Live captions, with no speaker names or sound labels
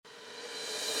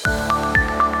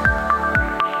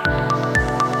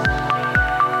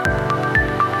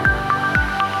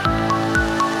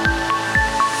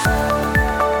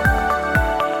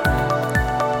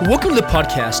Welcome to the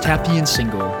podcast, Happy and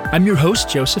Single. I'm your host,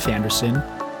 Joseph Anderson.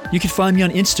 You can find me on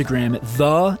Instagram at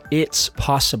the It's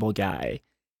Possible Guy.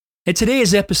 And today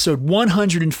is episode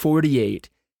 148,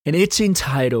 and it's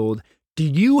entitled, Do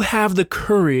You Have the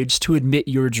Courage to Admit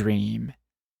Your Dream?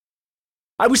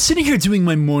 I was sitting here doing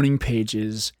my morning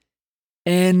pages,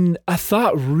 and a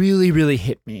thought really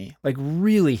hit me,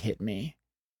 really hit me.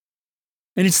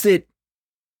 And it's that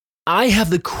I have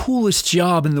the coolest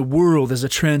job in the world as a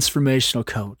transformational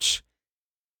coach.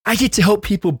 I get to help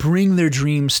people bring their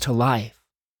dreams to life.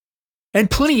 And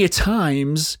plenty of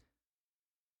times,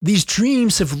 these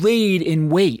dreams have laid in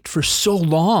wait for so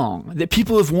long that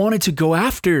people have wanted to go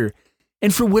after.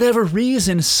 And for whatever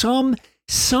reason,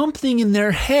 something in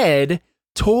their head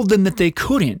told them that they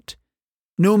couldn't,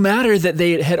 no matter that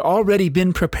they had already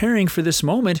been preparing for this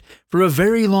moment for a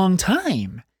very long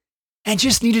time and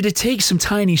just needed to take some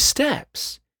tiny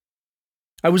steps.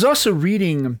 I was also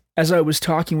reading, as I was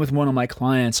talking with one of my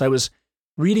clients, I was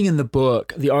reading in the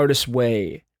book, The Artist's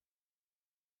Way,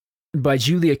 by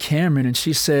Julia Cameron, and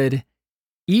she said,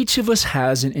 each of us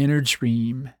has an inner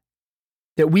dream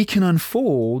that we can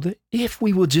unfold if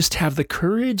we will just have the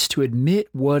courage to admit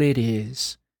what it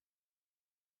is.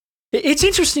 It's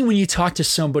interesting when you talk to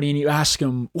somebody and you ask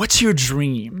them, what's your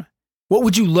dream? What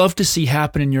would you love to see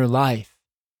happen in your life?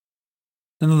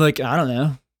 And they're like, I don't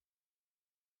know.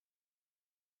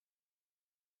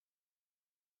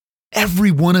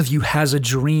 Every one of you has a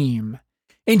dream.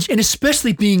 And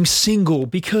especially being single,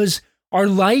 because our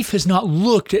life has not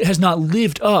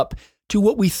lived up to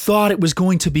what we thought it was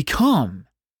going to become.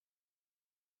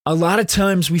 A lot of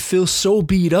times we feel so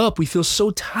beat up, we feel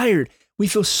so tired, we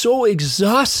feel so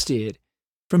exhausted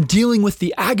from dealing with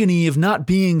the agony of not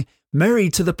being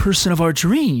married to the person of our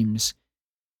dreams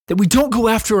that we don't go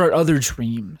after our other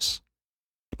dreams.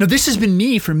 Now, this has been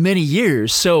me for many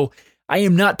years, so I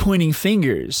am not pointing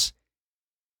fingers.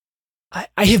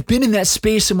 I have been in that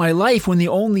space in my life when the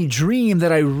only dream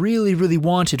that I really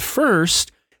wanted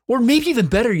first, or maybe even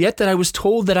better yet, that I was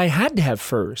told that I had to have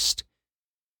first,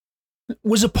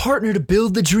 was a partner to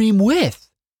build the dream with.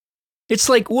 It's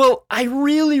like, well, I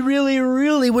really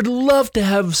would love to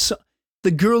have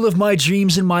the girl of my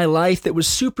dreams in my life that was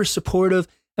super supportive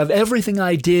of everything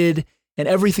I did and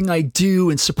everything I do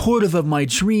and supportive of my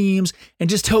dreams and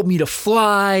just help me to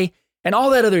fly and all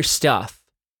that other stuff.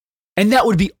 And that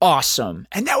would be awesome.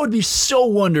 And that would be so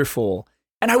wonderful.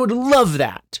 And I would love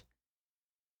that.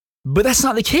 But that's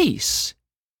not the case.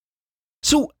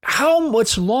 So how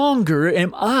much longer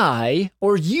am I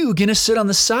or you going to sit on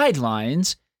the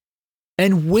sidelines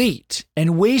and wait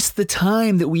and waste the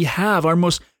time that we have, our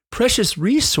most precious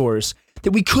resource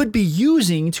that we could be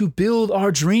using to build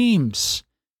our dreams?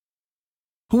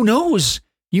 Who knows?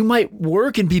 You might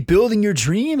work and be building your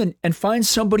dream and find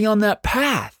somebody on that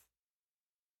path.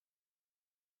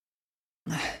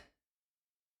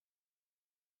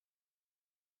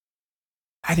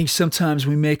 I think sometimes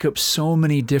we make up so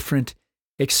many different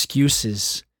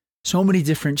excuses, so many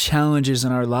different challenges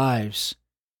in our lives.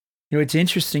 You know, it's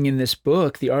interesting in this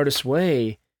book, The Artist's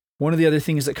Way, one of the other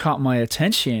things that caught my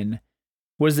attention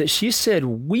was that she said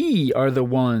we are the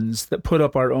ones that put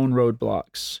up our own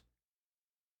roadblocks.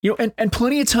 You know, and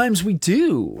plenty of times we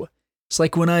do. It's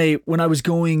like when I was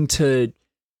going to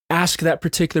ask that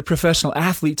particular professional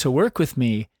athlete to work with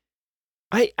me,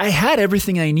 I had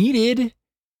everything I needed.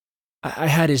 I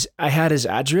had his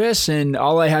address, and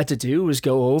all I had to do was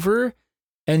go over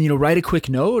and, write a quick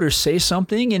note or say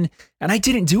something, and I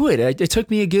didn't do it. It took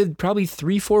me a good probably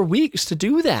 3-4 weeks to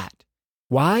do that.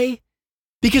 Why?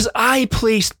 Because I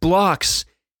placed blocks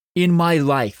in my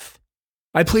life.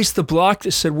 I placed the block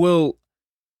that said, well,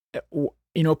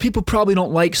 people probably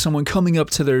don't like someone coming up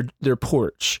to their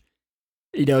porch.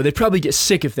 They'd probably get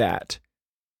sick of that.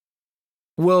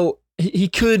 Well, he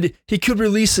could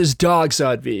release his dogs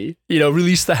on me,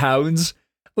 release the hounds.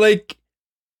 Like,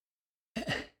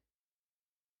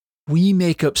 we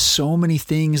make up so many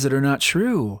things that are not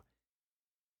true.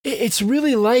 It's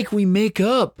really like we make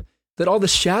up that all the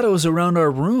shadows around our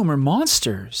room are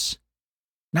monsters,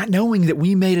 not knowing that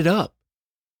we made it up.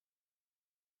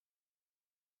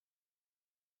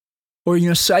 Or,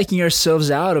 psyching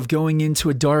ourselves out of going into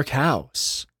a dark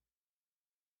house.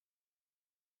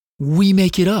 We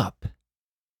make it up.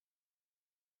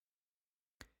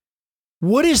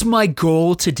 What is my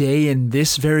goal today in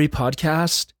this very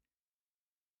podcast?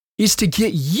 Is to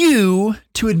get you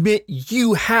to admit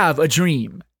you have a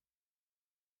dream.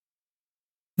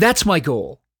 That's my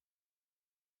goal.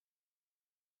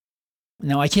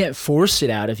 Now, I can't force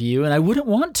it out of you, and I wouldn't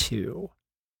want to.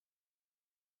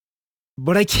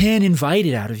 But I can invite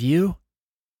it out of you.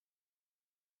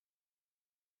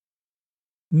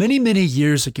 Many, many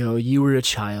years ago, you were a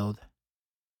child.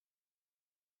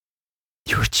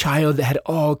 You were a child that had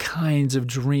all kinds of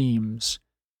dreams,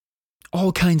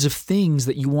 all kinds of things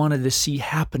that you wanted to see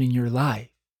happen in your life.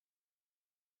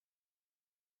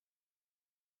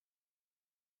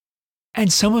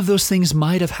 And some of those things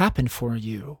might have happened for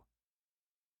you.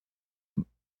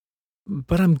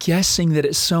 But I'm guessing that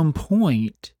at some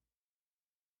point,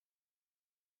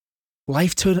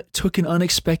 life took an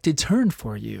unexpected turn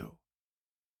for you.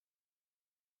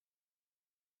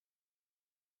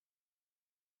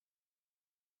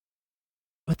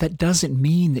 But that doesn't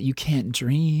mean that you can't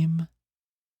dream.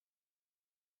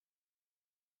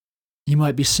 You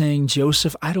might be saying,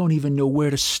 Joseph, I don't even know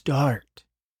where to start.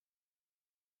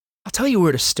 I'll tell you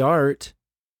where to start.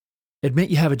 Admit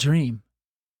you have a dream.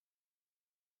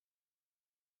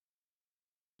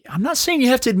 I'm not saying you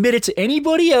have to admit it to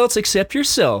anybody else except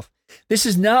yourself. This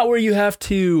is not where you have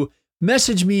to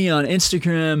message me on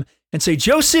Instagram and say,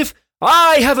 Joseph,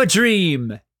 I have a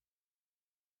dream.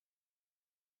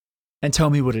 And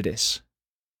tell me what it is.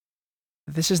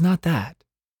 This is not that.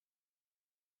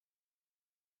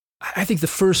 I think the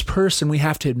first person we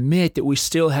have to admit that we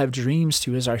still have dreams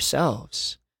to is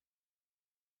ourselves.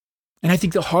 And I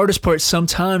think the hardest part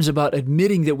sometimes about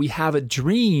admitting that we have a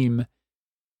dream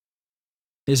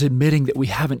is admitting that we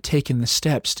haven't taken the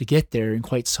steps to get there in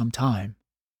quite some time.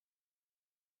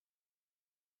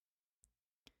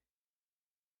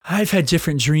 I've had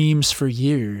different dreams for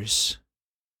years.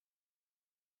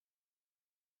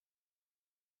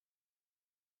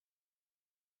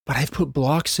 But I've put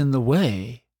blocks in the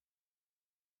way.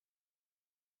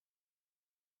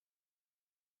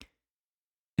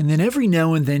 And then every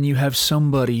now and then you have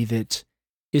somebody that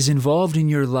is involved in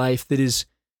your life that is,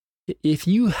 if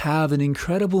you have an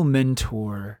incredible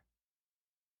mentor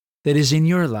that is in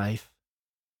your life,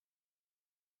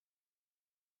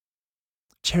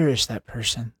 cherish that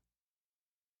person.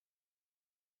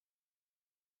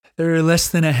 There are less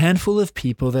than a handful of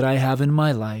people that I have in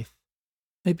my life,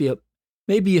 maybe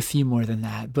a few more than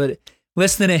that, but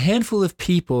less than a handful of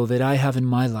people that I have in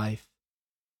my life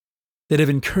that have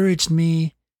encouraged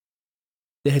me,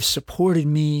 that have supported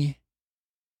me,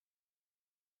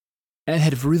 and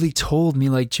have really told me,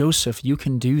 like, Joseph, you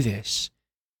can do this,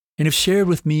 and have shared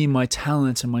with me my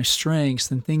talents and my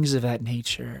strengths and things of that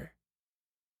nature.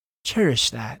 Cherish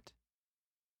that.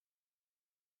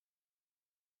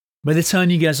 By the time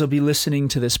you guys will be listening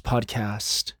to this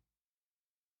podcast,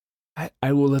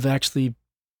 I will have actually,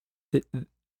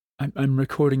 I'm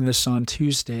recording this on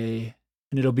Tuesday,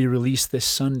 and it'll be released this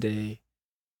Sunday.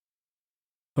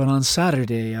 But on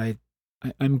Saturday,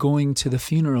 I'm going to the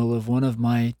funeral of one of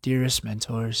my dearest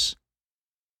mentors.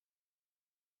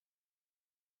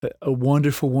 A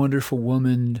wonderful, wonderful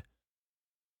woman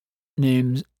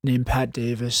named Pat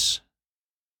Davis.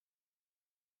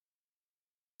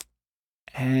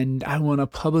 And I want to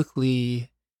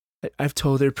publicly, I've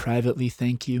told her privately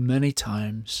thank you many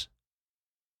times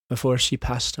before she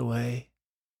passed away.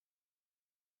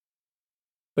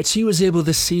 But she was able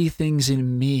to see things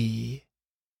in me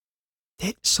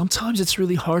that sometimes it's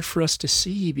really hard for us to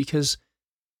see because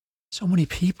so many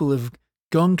people have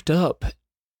gunked up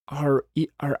our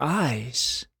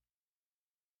eyes.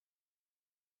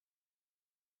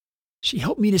 She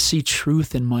helped me to see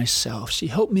truth in myself. She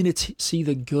helped me to see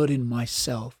the good in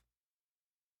myself.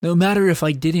 No matter if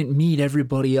I didn't meet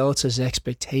everybody else's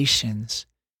expectations,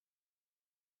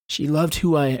 she loved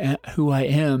who I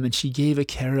am, and she gave a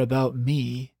care about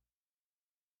me.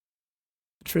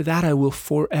 For that, I will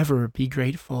forever be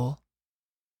grateful.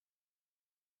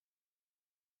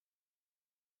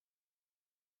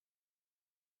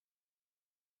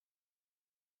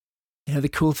 You know, the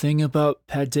cool thing about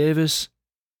Pat Davis,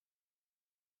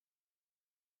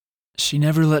 she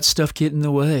never let stuff get in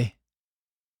the way.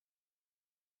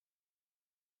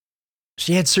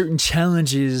 She had certain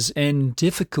challenges and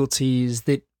difficulties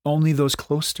that only those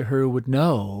close to her would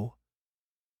know.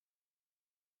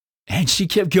 And she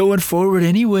kept going forward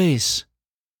anyways.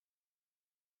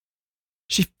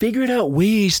 She figured out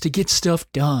ways to get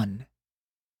stuff done.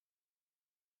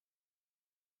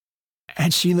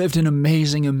 And she lived an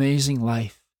amazing, amazing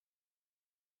life.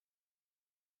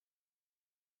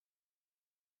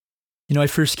 You know, I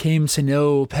first came to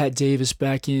know Pat Davis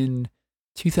back in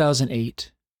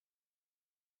 2008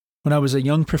 when I was a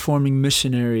young performing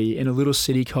missionary in a little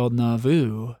city called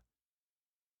Nauvoo.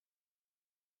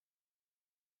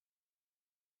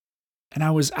 And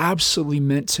I was absolutely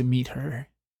meant to meet her.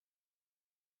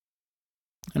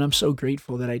 And I'm so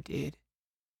grateful that I did.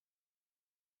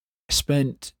 I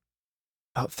spent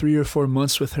about 3 or 4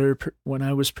 months with her when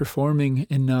I was performing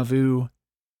in Nauvoo.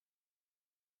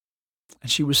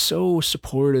 And she was so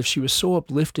supportive, she was so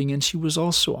uplifting, and she was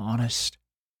also honest.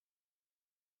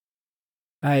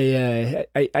 I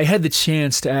had the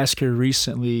chance to ask her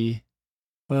recently,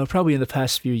 well, probably in the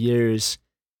past few years,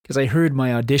 because I heard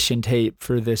my audition tape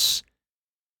for this.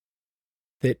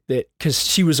 That because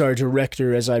she was our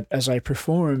director as I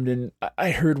performed, and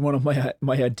I heard one of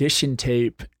my audition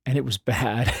tape, and it was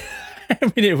bad.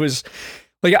 I mean, it was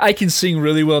like I can sing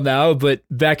really well now, but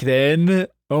back then,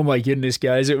 oh my goodness,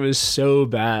 guys, it was so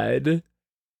bad.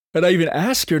 And I even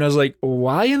asked her, and I was like,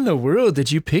 "Why in the world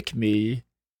did you pick me?"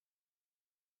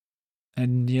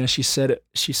 And she said,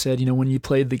 when you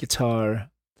played the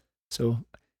guitar, so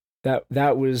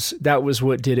that was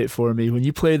what did it for me. When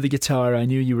you played the guitar, I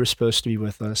knew you were supposed to be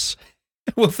with us.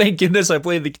 Well, thank goodness I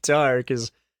played the guitar,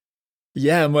 because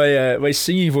yeah, my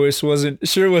singing voice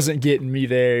wasn't getting me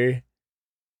there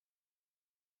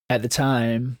at the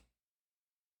time.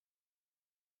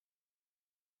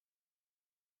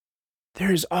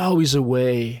 There is always a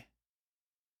way.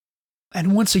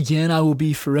 And once again, I will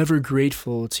be forever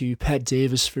grateful to Pat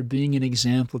Davis for being an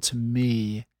example to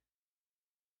me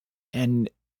and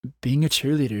being a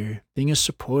cheerleader, being a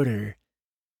supporter,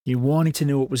 you wanting to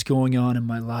know what was going on in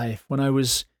my life. When I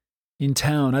was in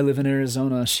town, I live in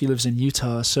Arizona, she lives in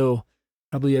Utah, so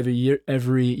probably every year,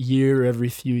 every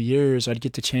few years, I'd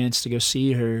get the chance to go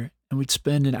see her, and we'd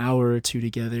spend an hour or two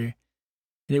together,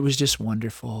 and it was just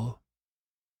wonderful.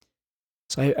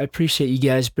 So I appreciate you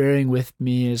guys bearing with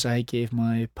me as I gave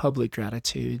my public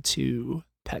gratitude to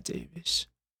Pat Davis.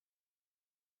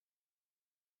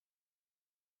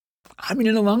 I mean,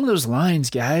 and along those lines,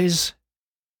 guys,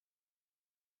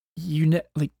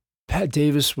 like Pat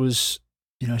Davis was,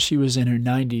 she was in her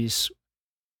 90s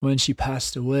when she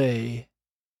passed away.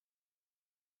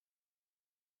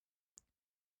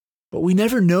 But we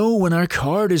never know when our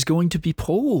card is going to be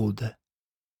pulled.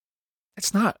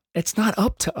 It's not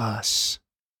up to us.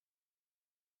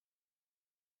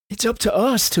 It's up to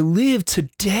us to live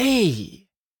today.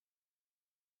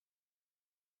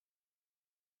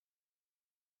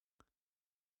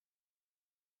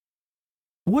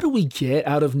 What do we get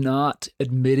out of not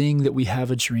admitting that we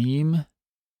have a dream?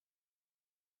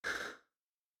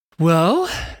 Well,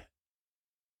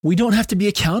 we don't have to be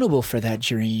accountable for that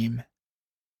dream.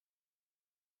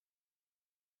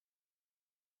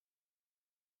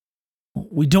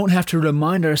 We don't have to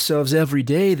remind ourselves every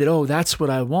day that, oh, that's what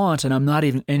I want, and I'm not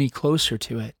even any closer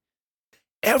to it.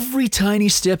 Every tiny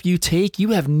step you take, you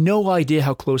have no idea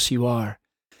how close you are.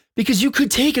 Because you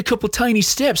could take a couple tiny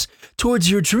steps towards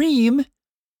your dream,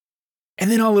 and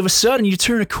then all of a sudden you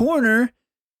turn a corner,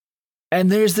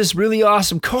 and there's this really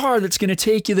awesome car that's going to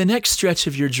take you the next stretch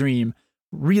of your dream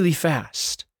really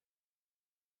fast.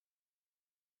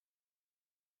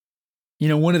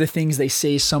 One of the things they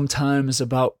say sometimes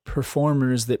about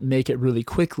performers that make it really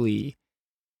quickly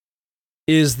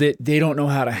is that they don't know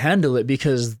how to handle it,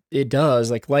 because it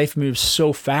does. Like, life moves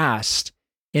so fast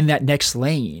in that next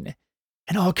lane,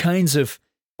 and all kinds of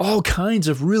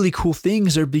really cool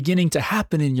things are beginning to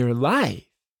happen in your life.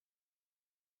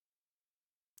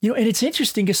 And it's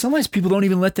interesting because sometimes people don't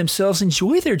even let themselves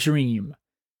enjoy their dream.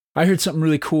 I heard something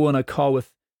really cool on a call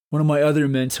with one of my other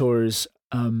mentors,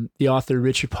 the author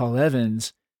Richard Paul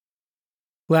Evans,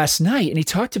 last night, and he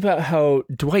talked about how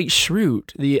Dwight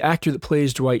Schrute, the actor that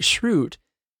plays Dwight Schrute,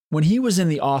 when he was in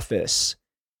The Office,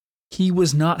 he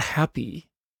was not happy.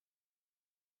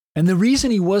 And the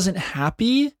reason he wasn't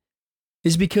happy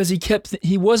is because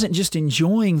he wasn't just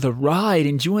enjoying the ride,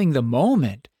 enjoying the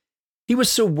moment. He was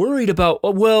so worried about,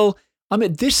 well, I'm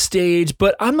at this stage,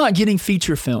 but I'm not getting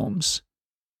feature films.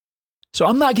 So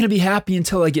I'm not going to be happy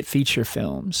until I get feature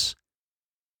films.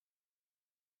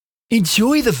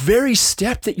 Enjoy the very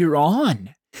step that you're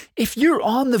on. If you're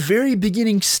on the very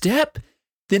beginning step,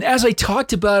 then as I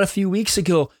talked about a few weeks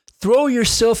ago, throw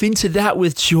yourself into that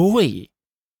with joy.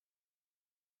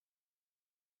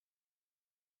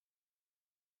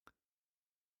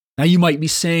 Now you might be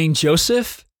saying,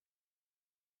 Joseph,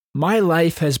 my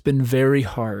life has been very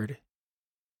hard.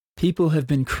 People have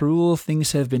been cruel,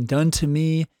 things have been done to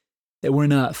me that were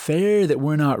not fair, that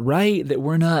were not right, that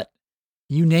were not,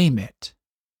 you name it.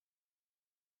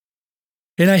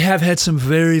 And I have had some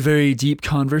very, very deep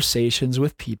conversations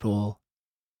with people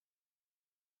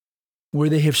where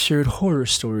they have shared horror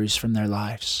stories from their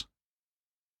lives.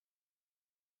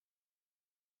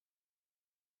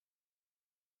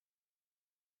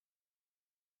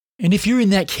 And if you're in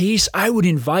that case, I would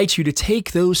invite you to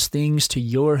take those things to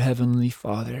your Heavenly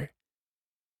Father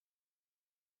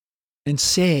and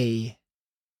say,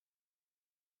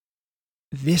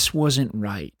 this wasn't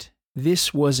right,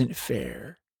 this wasn't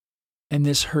fair, and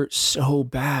this hurt so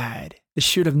bad. This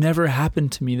should have never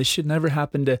happened to me. This should never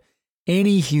happen to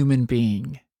any human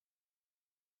being.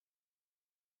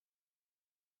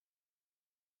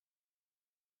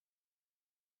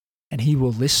 And he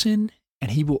will listen,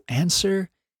 and he will answer,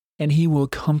 and he will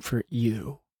comfort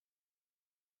you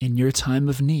in your time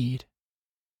of need.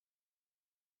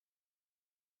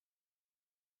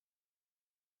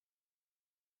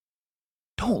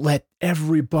 Don't let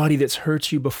everybody that's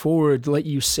hurt you before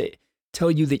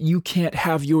tell you that you can't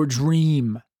have your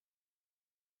dream.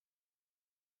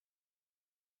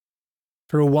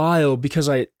 For a while, because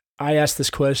I asked this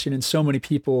question, and so many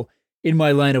people in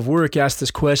my line of work asked this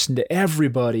question to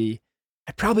everybody,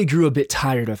 I probably grew a bit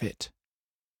tired of it.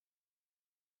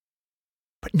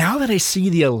 But now that I see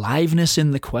the aliveness in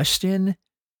the question,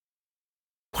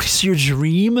 what is your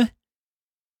dream?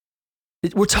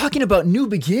 We're talking about new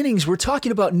beginnings. We're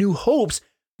talking about new hopes,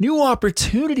 new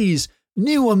opportunities,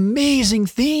 new amazing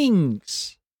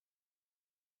things.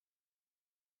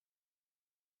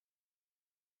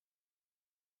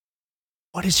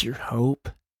 What is your hope?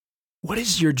 What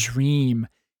is your dream?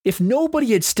 If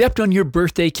nobody had stepped on your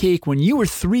birthday cake when you were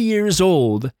 3 years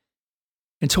old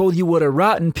and told you what a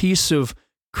rotten piece of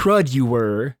crud you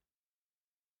were,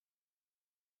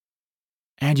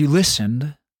 and you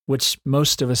listened, which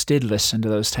most of us did listen to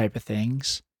those type of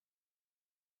things,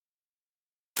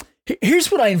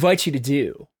 here's what I invite you to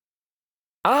do.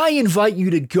 I invite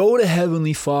you to go to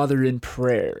Heavenly Father in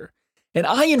prayer. And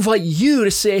I invite you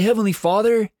to say, Heavenly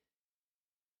Father,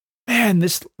 man,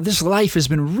 this life has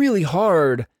been really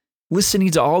hard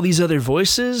listening to all these other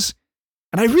voices.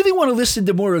 And I really want to listen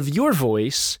to more of your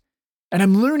voice. And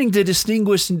I'm learning to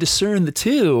distinguish and discern the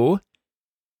two.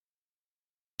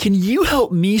 Can you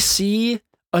help me see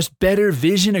a better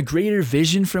vision, a greater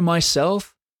vision for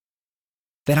myself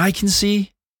than I can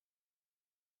see?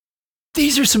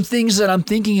 These are some things that I'm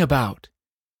thinking about.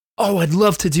 Oh, I'd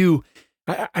love to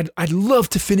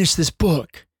finish this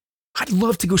book. I'd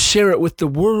love to go share it with the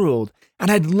world,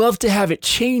 and I'd love to have it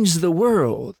change the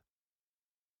world.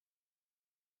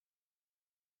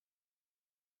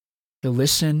 He'll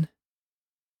listen.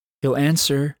 He'll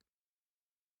answer.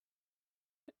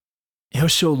 He'll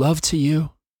show love to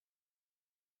you.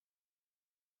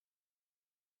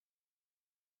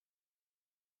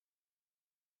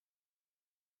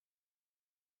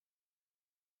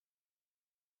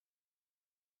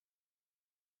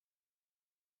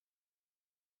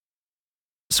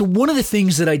 So one of the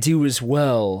things that I do as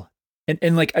well,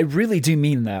 and like I really do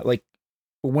mean that, like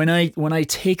when I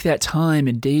take that time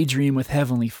and daydream with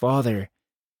Heavenly Father,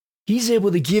 He's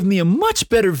able to give me a much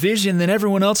better vision than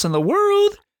everyone else in the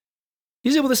world.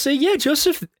 He's able to say, yeah,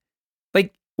 Joseph,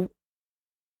 like, oh,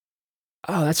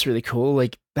 that's really cool.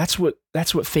 Like that's what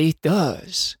faith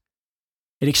does.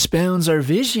 It expounds our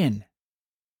vision.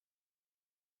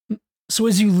 So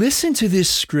as you listen to this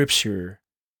scripture,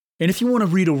 and if you want to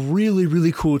read a really,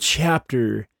 really cool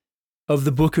chapter of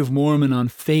the Book of Mormon on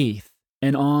faith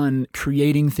and on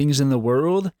creating things in the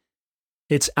world,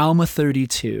 it's Alma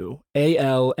 32,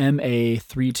 ALMA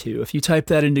 32. If you type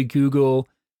that into Google,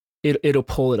 it'll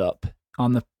pull it up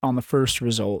on the first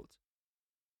result.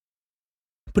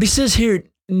 But he says here,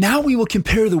 now we will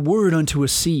compare the word unto a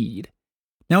seed.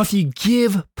 Now if you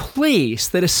give place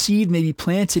that a seed may be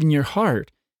planted in your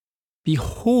heart,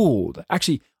 behold,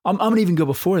 actually, I'm going to even go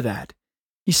before that.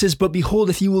 He says, but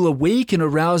behold, if you will awake and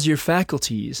arouse your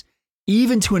faculties,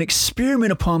 even to an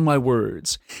experiment upon my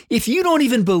words. If you don't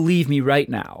even believe me right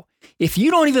now, if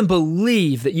you don't even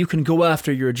believe that you can go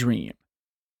after your dream,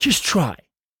 just try.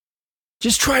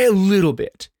 Just try a little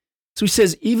bit. So he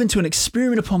says, even to an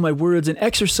experiment upon my words and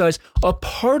exercise a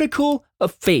particle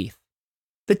of faith,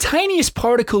 the tiniest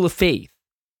particle of faith.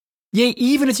 Yea,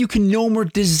 even if you can no more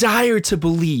desire to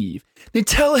believe, then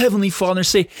tell Heavenly Father,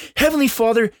 say, Heavenly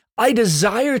Father, I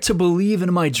desire to believe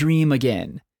in my dream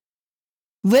again.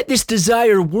 Let this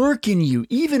desire work in you,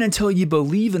 even until you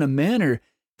believe in a manner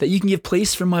that you can give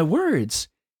place for my words.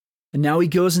 And now he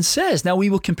goes and says, now we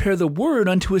will compare the word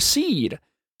unto a seed.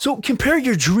 So compare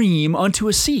your dream unto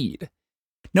a seed.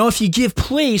 Now if you give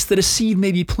place that a seed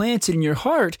may be planted in your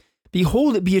heart,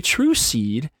 behold, it be a true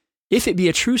seed, if it be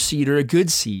a true seed or a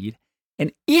good seed.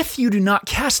 And if you do not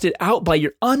cast it out by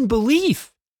your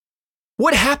unbelief,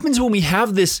 what happens when we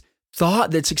have this thought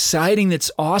that's exciting,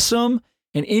 that's awesome,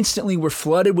 and instantly we're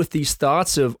flooded with these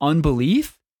thoughts of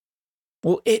unbelief?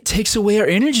 Well, it takes away our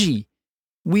energy.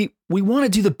 We want to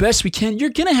do the best we can. You're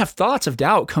going to have thoughts of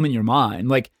doubt come in your mind,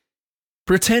 like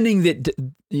pretending that,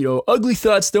 ugly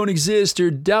thoughts don't exist or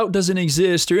doubt doesn't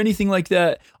exist or anything like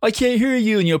that. I can't hear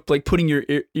you. And like putting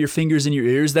your fingers in your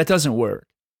ears, that doesn't work.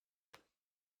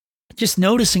 Just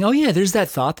noticing, oh yeah, there's that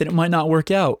thought that it might not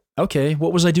work out. Okay,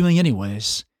 what was I doing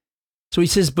anyways? So he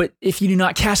says, but if you do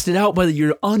not cast it out by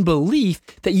your unbelief,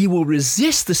 that you will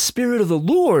resist the Spirit of the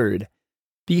Lord,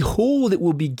 behold, it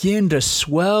will begin to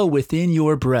swell within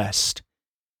your breast.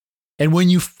 And when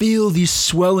you feel these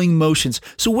swelling motions,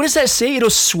 so what does that say? It'll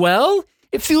swell?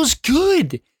 It feels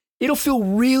good. It'll feel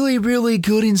really, really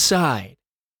good inside.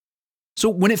 So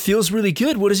when it feels really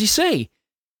good, what does he say?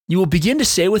 You will begin to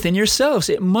say within yourselves,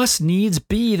 it must needs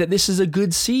be that this is a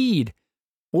good seed,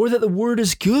 or that the word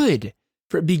is good,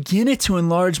 for it beginneth to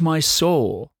enlarge my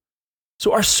soul.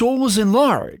 So our soul is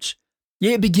enlarged,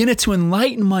 yea, it beginneth to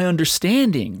enlighten my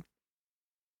understanding.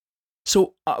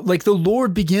 So like the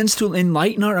Lord begins to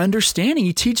enlighten our understanding.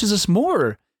 He teaches us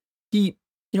more. He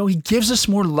gives us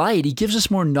more light. He gives us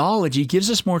more knowledge. He gives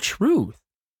us more truth.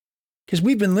 Because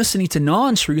we've been listening to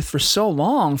non-truth for so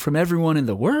long from everyone in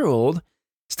the world.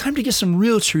 It's time to get some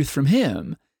real truth from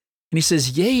him. And he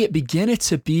says, yea, it beginneth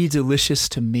to be delicious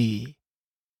to me.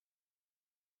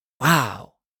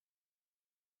 Wow.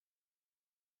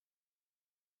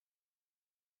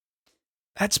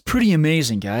 That's pretty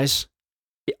amazing, guys.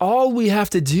 All we have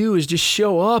to do is just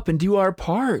show up and do our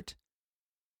part.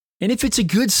 And if it's a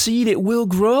good seed, it will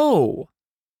grow.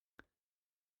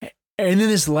 And then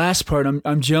this last part,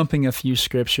 I'm jumping a few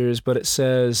scriptures, but it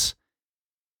says,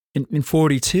 in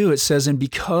 42, it says, and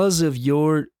because of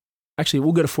your, actually,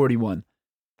 we'll go to 41.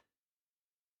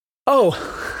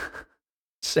 Oh,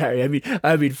 sorry, I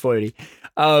mean 40.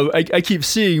 I keep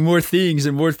seeing more things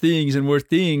and more things and more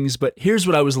things, but here's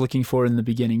what I was looking for in the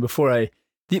beginning before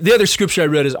the other scripture I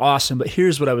read is awesome, but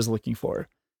here's what I was looking for.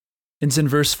 It's in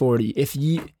verse 40.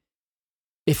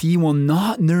 If ye will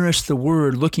not nourish the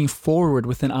word, looking forward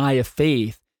with an eye of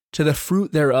faith to the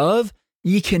fruit thereof,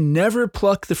 ye can never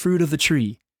pluck the fruit of the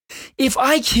tree. If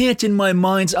I can't in my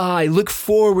mind's eye look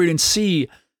forward and see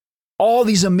all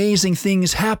these amazing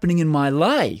things happening in my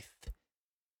life,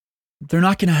 they're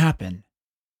not going to happen.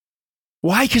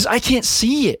 Why? Because I can't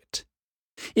see it.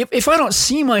 If I don't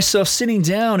see myself sitting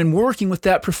down and working with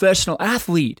that professional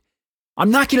athlete, I'm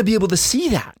not going to be able to see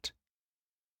that.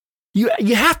 You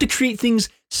have to create things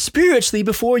spiritually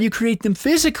before you create them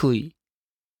physically.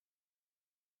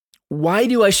 Why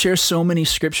do I share so many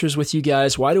scriptures with you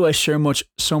guys? Why do I share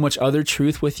so much other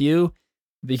truth with you?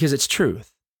 Because it's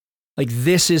truth. Like,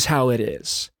 this is how it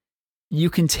is. You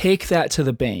can take that to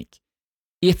the bank.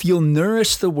 If you'll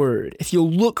nourish the word, if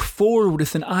you'll look forward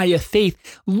with an eye of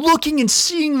faith, looking and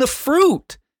seeing the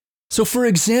fruit. So for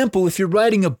example, if you're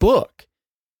writing a book,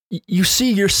 you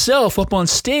see yourself up on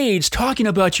stage talking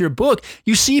about your book.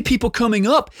 You see people coming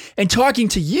up and talking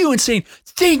to you and saying,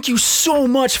 thank you so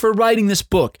much for writing this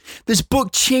book. This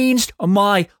book changed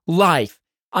my life.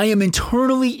 I am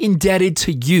eternally indebted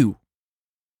to you.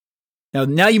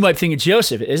 Now you might think,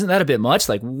 Joseph, isn't that a bit much?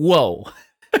 Like, whoa.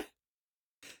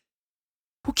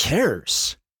 Who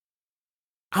cares?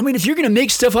 I mean, if you're going to make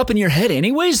stuff up in your head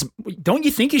anyways, don't you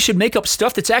think you should make up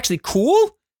stuff that's actually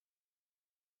cool?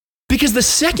 Because the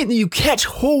second that you catch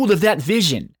hold of that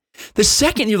vision, the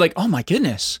second you're like, oh my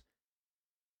goodness,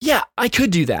 yeah, I could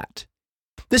do that.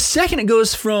 The second it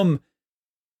goes from,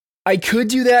 I could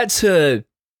do that to,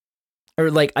 or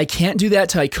like, I can't do that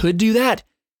to I could do that,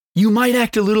 you might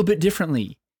act a little bit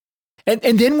differently. And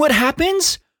then what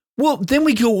happens? Well, then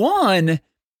we go on.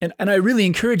 And I really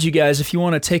encourage you guys, if you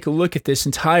want to take a look at this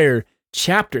entire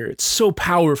chapter, it's so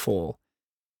powerful.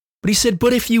 But he said,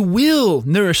 but if you will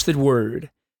nourish the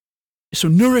word, so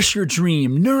nourish your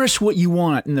dream, nourish what you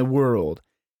want in the world,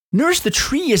 nourish the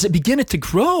tree as it beginneth to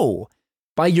grow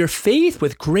by your faith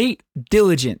with great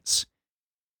diligence.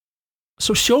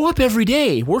 So show up every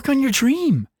day, work on your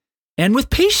dream, and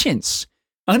with patience,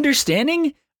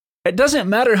 understanding it doesn't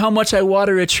matter how much I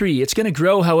water a tree, it's going to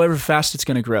grow however fast it's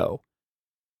going to grow.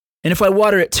 And if I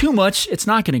water it too much, it's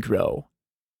not going to grow.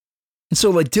 And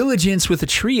so like diligence with a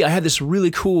tree, I had this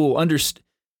really cool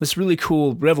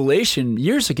revelation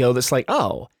years ago that's like,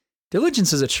 oh,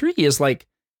 diligence as a tree is like,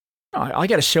 oh, I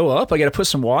got to show up. I got to put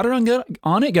some water on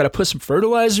it. Got to put some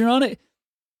fertilizer on it.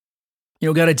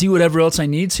 Got to do whatever else I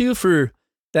need to for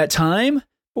that time.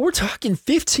 But we're talking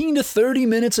 15 to 30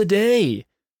 minutes a day.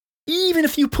 Even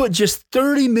if you put just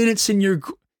 30 minutes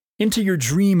into your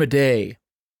dream a day.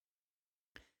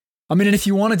 I mean, and if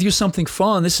you want to do something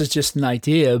fun, this is just an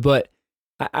idea, but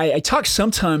I talk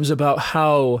sometimes about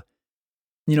how,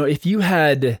 if you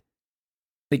had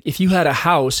a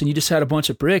house and you just had a bunch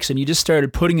of bricks and you just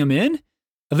started putting them in,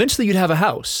 eventually you'd have a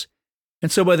house.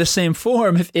 And so by the same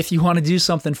form, if you want to do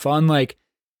something fun, like,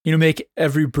 make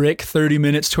every brick 30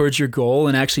 minutes towards your goal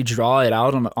and actually draw it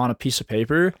out on a piece of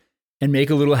paper and make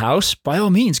a little house, by all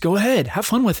means, go ahead, have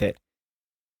fun with it.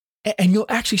 And you'll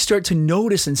actually start to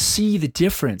notice and see the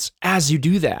difference as you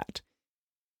do that.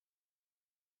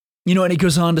 You know, and it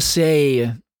goes on to say,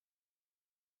 let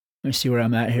me see where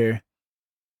I'm at here.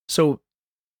 So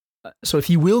if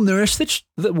you will nourish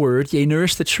the word, yea,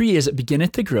 nourish the tree as it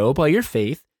beginneth to grow by your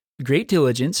faith, great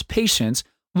diligence, patience,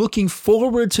 looking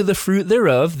forward to the fruit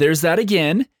thereof, there's that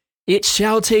again, it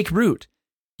shall take root.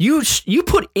 You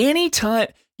put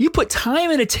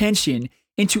time and attention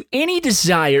into any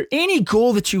desire, any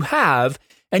goal that you have,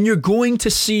 and you're going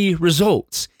to see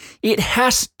results. It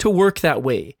has to work that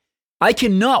way. I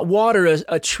cannot water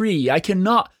a tree. I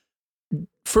cannot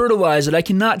fertilize it. I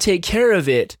cannot take care of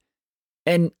it.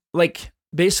 And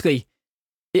basically,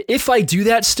 if I do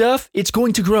that stuff, it's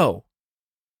going to grow.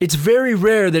 It's very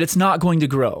rare that it's not going to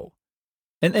grow.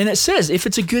 And it says, if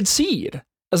it's a good seed,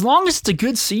 as long as it's a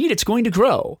good seed, it's going to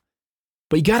grow.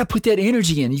 But you got to put that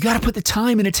energy in. You got to put the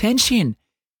time and attention.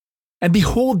 And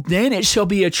behold, then it shall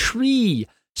be a tree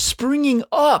springing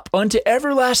up unto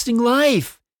everlasting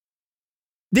life.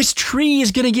 This tree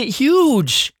is going to get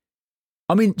huge.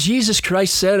 I mean, Jesus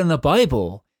Christ said in the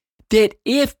Bible that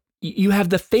if you have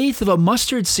the faith of a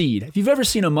mustard seed, if you've ever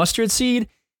seen a mustard seed,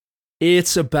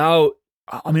 it's about,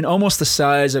 almost the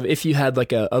size of if you had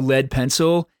like a lead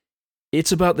pencil,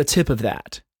 it's about the tip of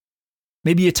that.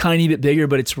 Maybe a tiny bit bigger,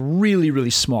 but it's really, really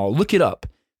small. Look it up.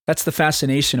 That's the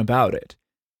fascination about it.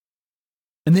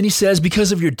 And then he says,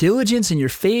 because of your diligence and your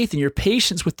faith and your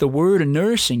patience with the word and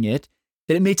nourishing it,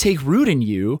 that it may take root in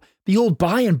you, behold,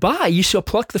 by and by you shall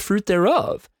pluck the fruit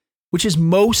thereof, which is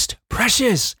most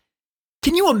precious.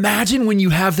 Can you imagine when you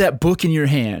have that book in your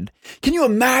hand? Can you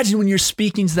imagine when you're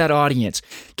speaking to that audience?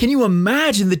 Can you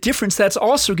imagine the difference that's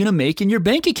also going to make in your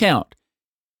bank account?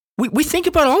 We think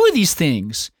about all of these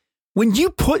things. When you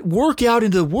put work out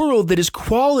into the world that is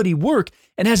quality work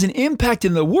and has an impact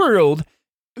in the world,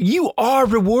 you are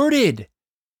rewarded.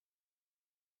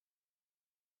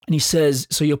 And he says,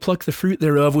 so you'll pluck the fruit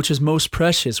thereof, which is most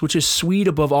precious, which is sweet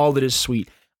above all that is sweet.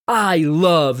 I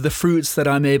love the fruits that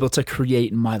I'm able to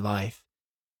create in my life.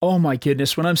 Oh my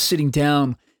goodness, when I'm sitting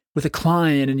down with a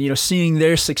client and, seeing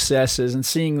their successes and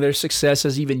seeing their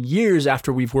successes even years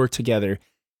after we've worked together,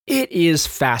 it is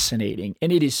fascinating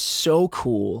and it is so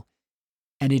cool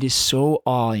and it is so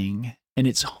awing and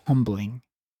it's humbling.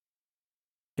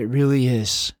 It really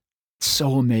is. It's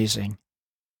so amazing.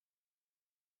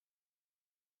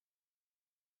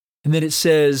 And then it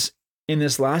says in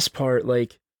this last part,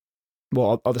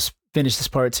 I'll just finish this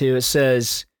part too. It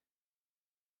says,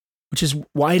 which is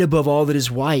white above all that is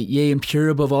white, yea, and pure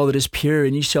above all that is pure,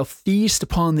 and ye shall feast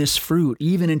upon this fruit,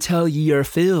 even until ye are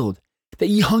filled, that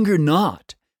ye hunger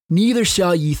not, neither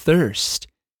shall ye thirst.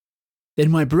 Then,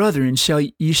 my brethren,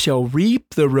 ye shall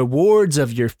reap the rewards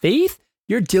of your faith,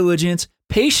 your diligence,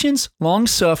 patience,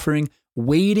 long-suffering,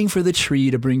 waiting for the tree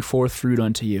to bring forth fruit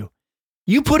unto you.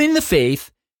 You put in the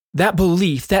faith, that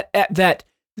belief, that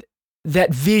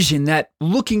vision, that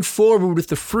looking forward with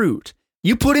the fruit.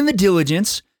 You put in the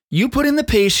diligence, you put in the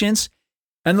patience,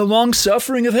 and the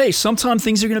long-suffering of, hey, sometimes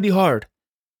things are going to be hard.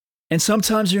 And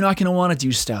sometimes you're not going to want to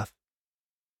do stuff.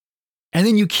 And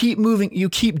then you keep moving, you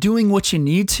keep doing what you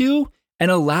need to,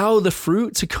 and allow the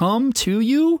fruit to come to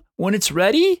you when it's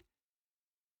ready.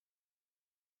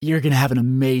 You're going to have an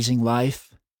amazing life.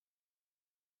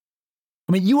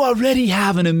 You already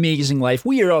have an amazing life.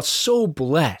 We are all so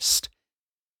blessed.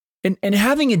 And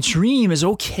having a dream is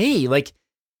okay.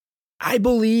 I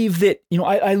believe that,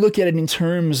 I look at it in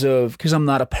terms of, because I'm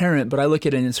not a parent, but I look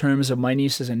at it in terms of my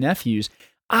nieces and nephews.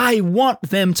 I want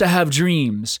them to have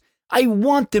dreams. I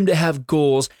want them to have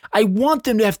goals. I want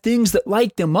them to have things that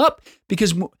light them up,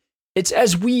 because it's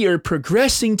as we are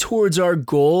progressing towards our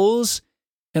goals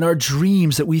and our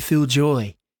dreams that we feel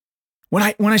joy. When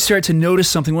I start to notice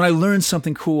something, when I learn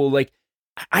something cool,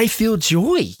 I feel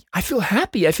joy. I feel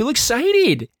happy. I feel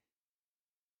excited.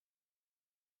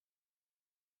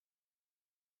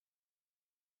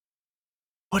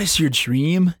 What is your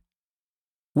dream?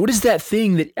 What is that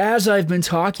thing that, as I've been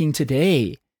talking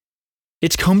today,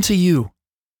 it's come to you? And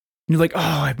you're like, oh,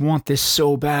 I want this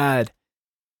so bad.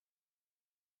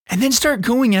 And then start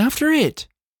going after it.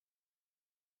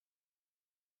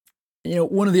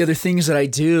 One of the other things that I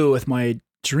do with my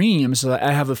dreams,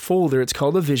 I have a folder, it's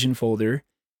called a vision folder,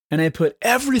 and I put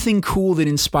everything cool that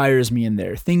inspires me in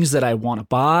there, things that I want to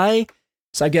buy.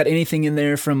 So I've got anything in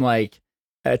there from a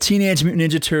Teenage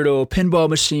Mutant Ninja Turtle pinball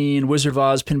machine, Wizard of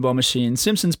Oz pinball machine,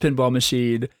 Simpsons pinball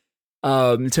machine,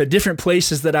 to different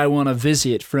places that I want to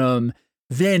visit, from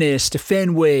Venice to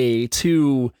Fenway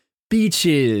to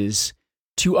beaches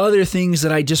to other things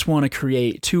that I just want to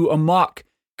create, to a mock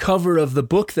cover of the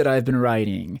book that I've been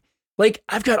writing.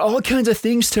 I've got all kinds of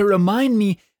things to remind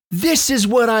me This is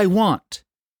what I want.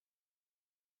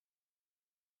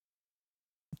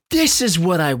 This is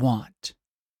what I want.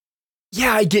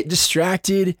 Yeah, I get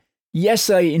distracted. Yes,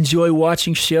 I enjoy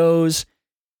watching shows,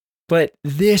 but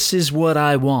this is what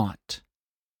I want.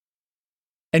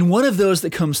 And one of those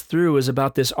that comes through is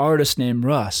about this artist named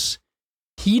Russ.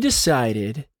 He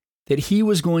decided that he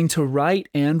was going to write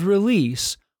and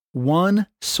release one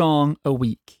song a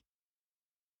week.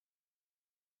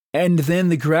 And then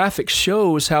the graphic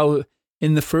shows how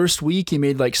in the first week he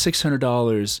made like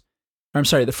 $600. I'm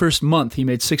sorry, the first month he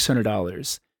made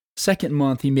 $600. Second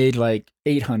month he made like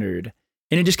 $800.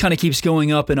 And it just kind of keeps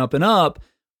going up and up and up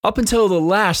until the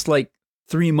last like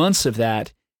 3 months of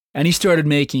that. And he started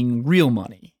making real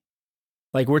money.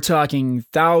 Like we're talking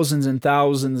thousands and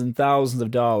thousands and thousands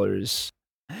of dollars.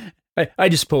 I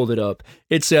just pulled it up.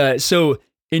 It's so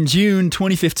in June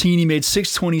 2015 he made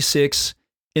 $626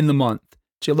 in the month.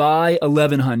 July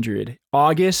 $1,100,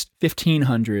 August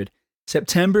 $1,500,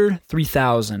 September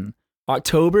 $3,000,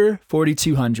 October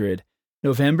 $4,200,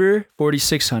 November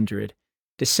 $4,600,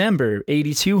 December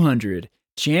 $8,200,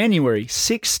 January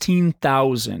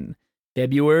 $16,000,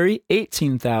 February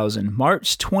 $18,000,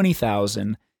 March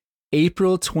 $20,000,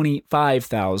 April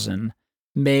 $25,000,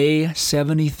 May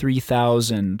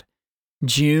 $73,000,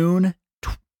 June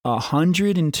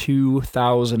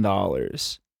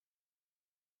 $102,000.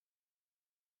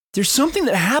 There's something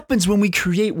that happens when we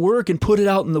create work and put it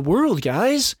out in the world,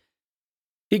 guys.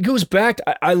 It goes back,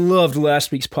 I loved last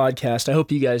week's podcast. I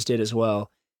hope you guys did as well.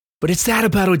 But it's that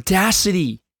about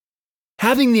audacity.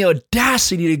 Having the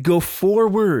audacity to go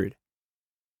forward.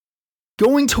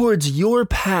 Going towards your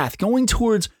path. Going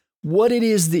towards what it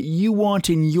is that you want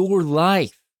in your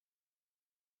life.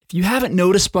 If you haven't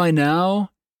noticed by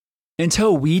now,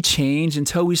 until we change,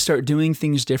 until we start doing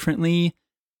things differently,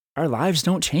 our lives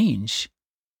don't change.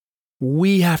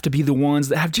 We have to be the ones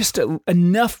that have just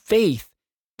enough faith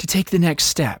to take the next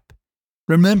step.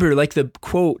 Remember, like the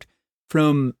quote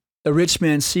from A Rich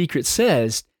Man's Secret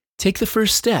says, take the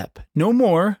first step, no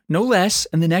more, no less,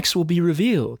 and the next will be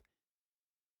revealed.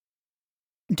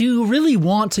 Do you really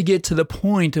want to get to the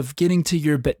point of getting to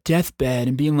your deathbed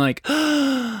and being like,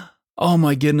 oh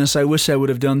my goodness, I wish I would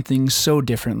have done things so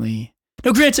differently?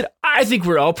 Now, granted, I think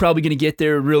we're all probably going to get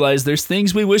there and realize there's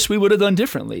things we wish we would have done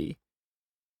differently.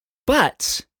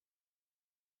 But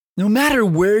no matter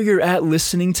where you're at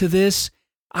listening to this,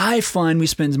 I find we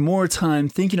spend more time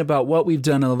thinking about what we've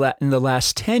done in the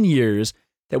last 10 years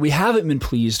that we haven't been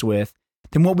pleased with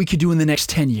than what we could do in the next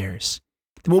 10 years,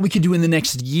 than what we could do in the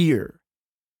next year.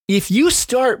 If you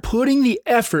start putting the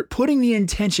effort, putting the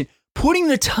intention, putting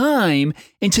the time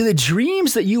into the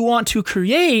dreams that you want to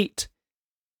create,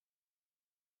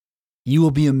 you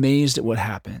will be amazed at what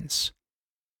happens.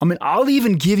 I mean, I'll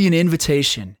even give you an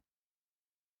invitation.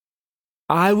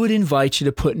 I would invite you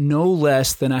to put no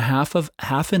less than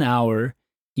half an hour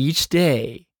each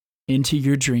day into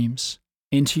your dreams,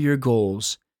 into your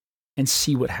goals, and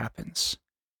see what happens.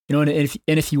 You know, and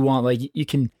if you want, like you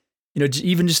can, you know,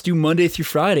 even just do Monday through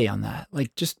Friday on that.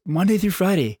 Like just Monday through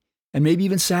Friday, and maybe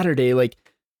even Saturday, like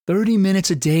 30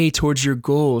 minutes a day towards your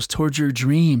goals, towards your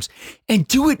dreams, and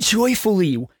do it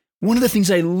joyfully. One of the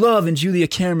things I love in Julia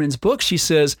Cameron's book, she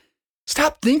says,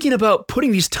 stop thinking about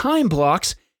putting these time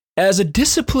blocks as a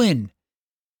discipline.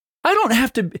 I don't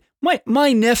have to,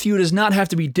 my nephew does not have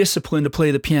to be disciplined to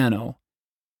play the piano.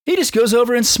 He just goes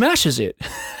over and smashes it.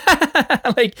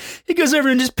 Like, he goes over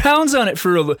and just pounds on it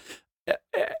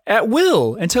at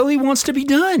will until he wants to be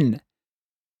done.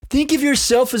 Think of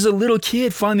yourself as a little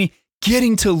kid finally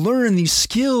getting to learn these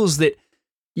skills that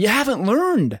you haven't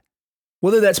learned.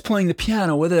 Whether that's playing the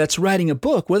piano, whether that's writing a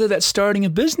book, whether that's starting a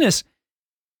business.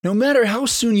 No matter how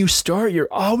soon you start, you're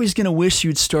always going to wish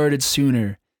you'd started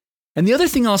sooner. And the other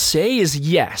thing I'll say is,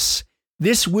 yes,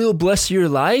 this will bless your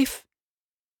life.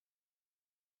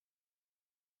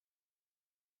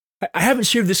 I haven't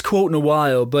shared this quote in a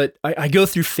while, but I go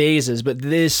through phases. But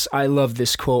I love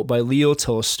this quote by Leo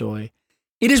Tolstoy.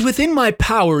 It is within my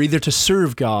power either to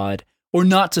serve God or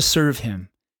not to serve him.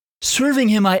 Serving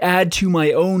him, I add to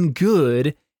my own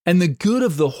good and the good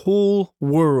of the whole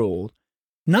world.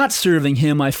 Not serving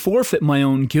him, I forfeit my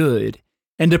own good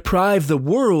and deprive the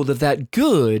world of that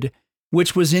good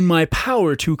which was in my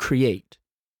power to create.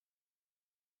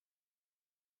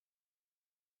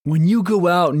 When you go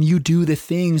out and you do the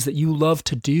things that you love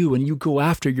to do and you go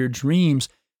after your dreams,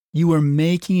 you are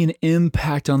making an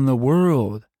impact on the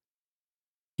world.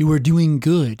 You are doing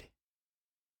good.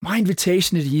 My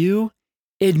invitation to you,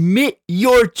 admit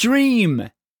your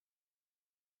dream.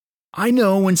 I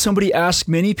know when somebody asks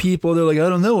many people, they're like, I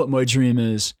don't know what my dream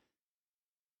is.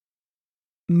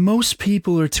 most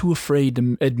people are too afraid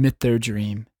to admit their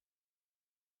dream,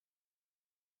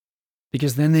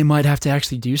 because then they might have to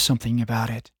actually do something about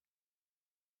it.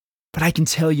 But I can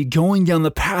tell you, going down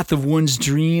the path of one's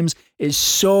dreams is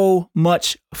so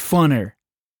much funner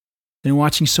than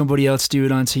watching somebody else do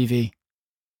it on TV.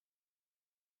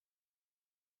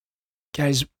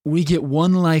 Guys, we get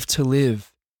one life to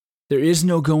live. There is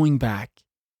no going back.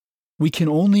 We can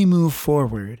only move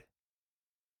forward.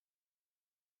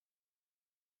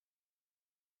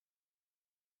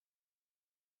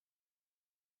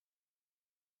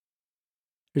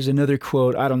 There's another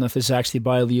quote. I don't know if this is actually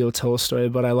by Leo Tolstoy,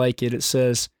 but I like it. It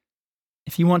says,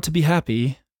 "If you want to be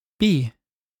happy, be.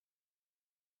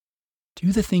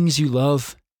 Do the things you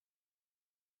love.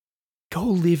 Go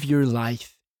live your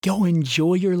life. Go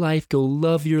enjoy your life. Go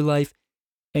love your life.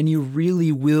 And you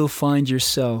really will find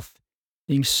yourself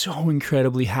being so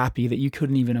incredibly happy that you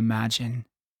couldn't even imagine."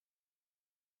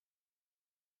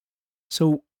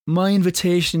 So my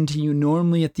invitation to you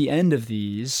normally at the end of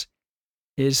these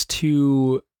is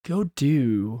to go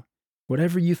do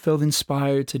whatever you felt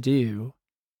inspired to do.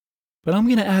 But I'm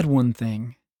going to add one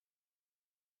thing.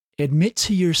 Admit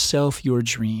to yourself your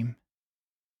dream. You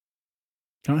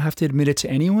don't have to admit it to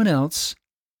anyone else.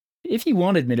 If you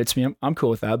want to admit it to me, I'm cool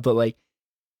with that. But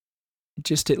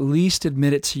just at least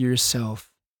admit it to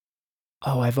yourself.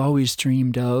 Oh, I've always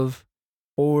dreamed of,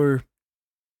 or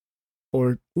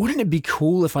wouldn't it be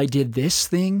cool if I did this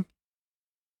thing?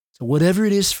 So whatever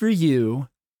it is for you,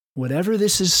 whatever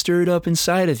this has stirred up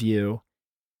inside of you,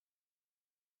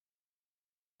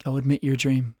 go admit your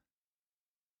dream.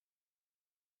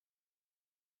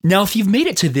 Now, if you've made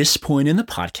it to this point in the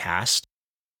podcast,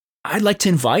 I'd like to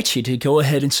invite you to go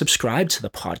ahead and subscribe to the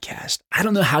podcast. I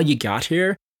don't know how you got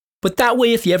here, but that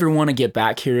way, if you ever want to get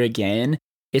back here again,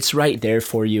 it's right there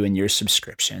for you in your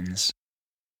subscriptions.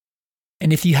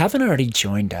 And if you haven't already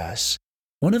joined us,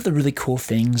 one of the really cool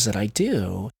things that I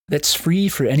do that's free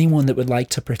for anyone that would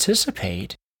like to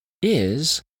participate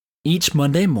is each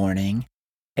Monday morning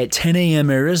at 10 a.m.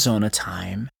 Arizona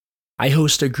time, I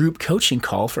host a group coaching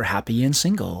call for Happy and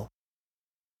Single.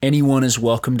 Anyone is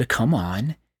welcome to come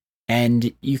on,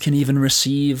 and you can even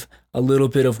receive a little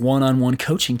bit of one-on-one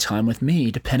coaching time with me,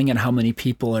 depending on how many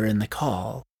people are in the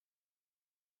call.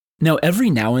 Now, every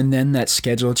now and then that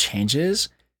schedule changes,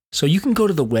 so you can go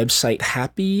to the website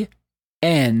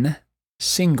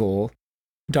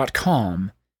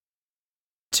happynsingle.com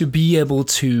to be able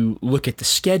to look at the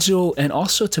schedule and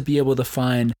also to be able to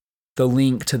find the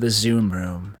link to the Zoom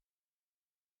room.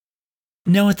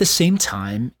 Now, at the same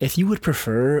time, if you would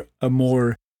prefer a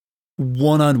more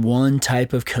one-on-one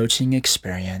type of coaching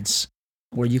experience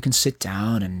where you can sit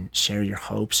down and share your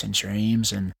hopes and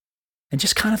dreams and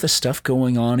just kind of the stuff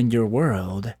going on in your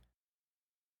world,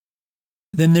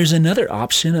 then there's another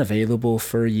option available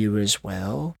for you as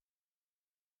well.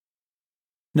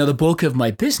 Now, the bulk of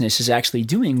my business is actually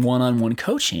doing one-on-one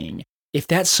coaching. If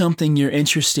that's something you're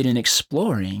interested in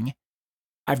exploring,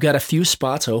 I've got a few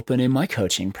spots open in my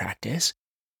coaching practice.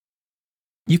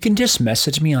 You can just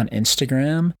message me on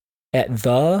Instagram at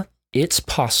the It's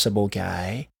Possible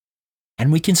Guy,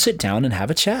 and we can sit down and have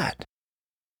a chat.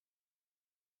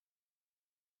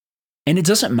 And it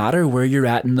doesn't matter where you're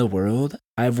at in the world.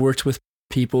 I've worked with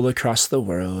people across the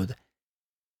world.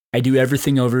 I do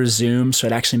everything over Zoom, so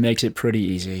it actually makes it pretty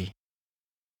easy.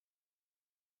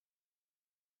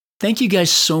 Thank you guys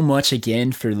so much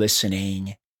again for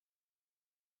listening.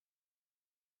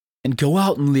 And go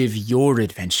out and live your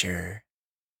adventure.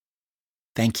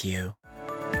 Thank you.